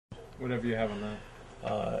Whatever you have on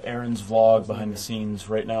that. Aaron's vlog behind the scenes.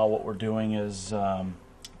 Right now what we're doing is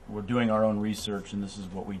we're doing our own research, and this is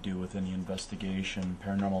what we do with any investigation,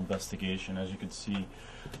 paranormal investigation. As you can see,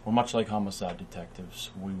 we're much like homicide detectives.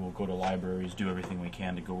 We will go to libraries, do everything we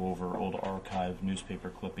can to go over old archive newspaper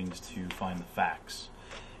clippings to find the facts.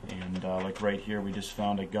 And like right here, we just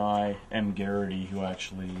found a guy, M. Garrity, who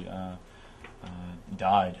actually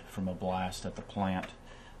died from a blast at the plant.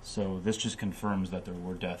 So this just confirms that there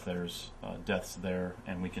were deaths there,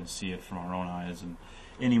 and we can see it from our own eyes. And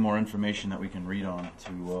any more information that we can read on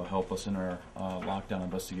to help us in our lockdown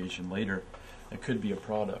investigation later, it could be a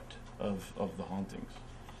product of the hauntings.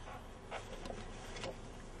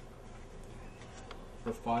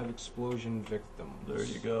 For 5 explosion victims. There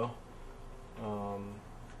you go.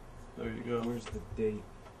 There you go. Where's the date?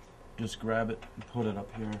 Just grab it and put it up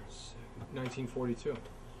here. 1942.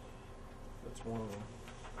 That's one of them.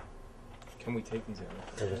 Can we take these out?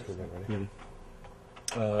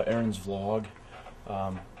 Aaron's vlog.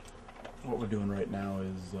 What we're doing right now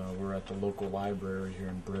is we're at the local library here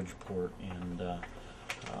in Bridgeport, and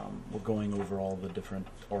we're going over all the different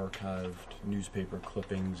archived newspaper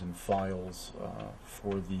clippings and files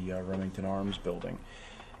for the Remington Arms building.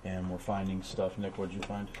 And we're finding stuff. Nick, what'd you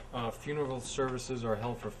find? Funeral services are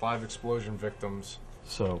held for 5 explosion victims.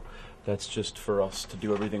 So that's just for us to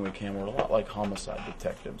do everything we can. We're a lot like homicide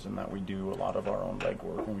detectives in that we do a lot of our own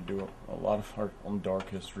legwork, and we do a lot of our own dark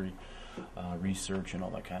history research and all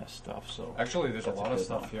that kind of stuff. So actually, there's a lot of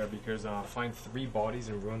stuff here because find 3 bodies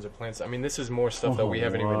in ruins of plants. I mean, this is more stuff that we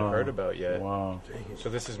haven't even heard about yet. Wow. So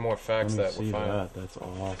this is more facts that we're finding. That's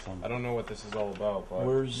awesome. I don't know what this is all about, but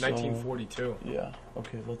where's 1942. Yeah.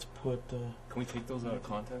 Okay, let's put... Can we take those out of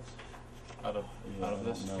context? Out of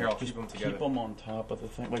this? Here, I'll keep them together. Keep them on top of the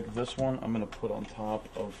thing. Like this one, I'm going to put on top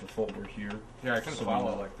of the folder here. Yeah, I can file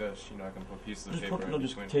it like this. You know, I can put pieces of paper in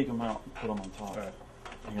just between. Take them out and put them on top. Right.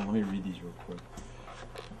 Here, let me read these real quick.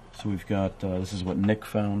 So we've got, this is what Nick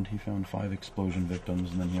found. He found 5 explosion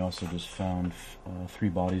victims, and then he also just found 3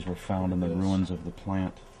 bodies were found in the ruins of the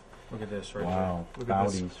plant. Look at this right wow. there. Wow.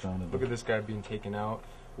 Bodies found. Look at this guy being taken out.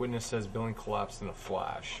 Witness says building collapsed in a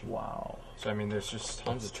flash. Wow. So, I mean, there's just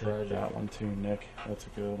tons of tragedy. That one too, Nick. That's a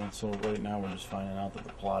good one. So right now we're just finding out that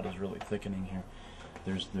the plot is really thickening here.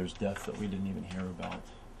 There's death that we didn't even hear about.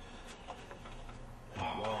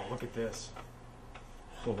 Wow, look at this.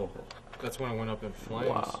 Oh. That's when it went up in flames.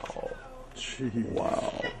 Wow. Jeez.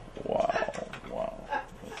 Wow. Wow.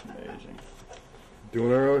 That's amazing.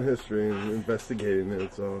 Doing our own history and investigating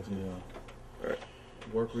it, so yeah. All right.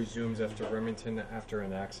 Work resumes after Remington after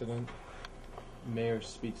an accident. Mayor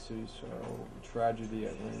speaks to tragedy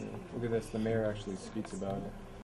at Remington. Look at this, the mayor actually speaks about it.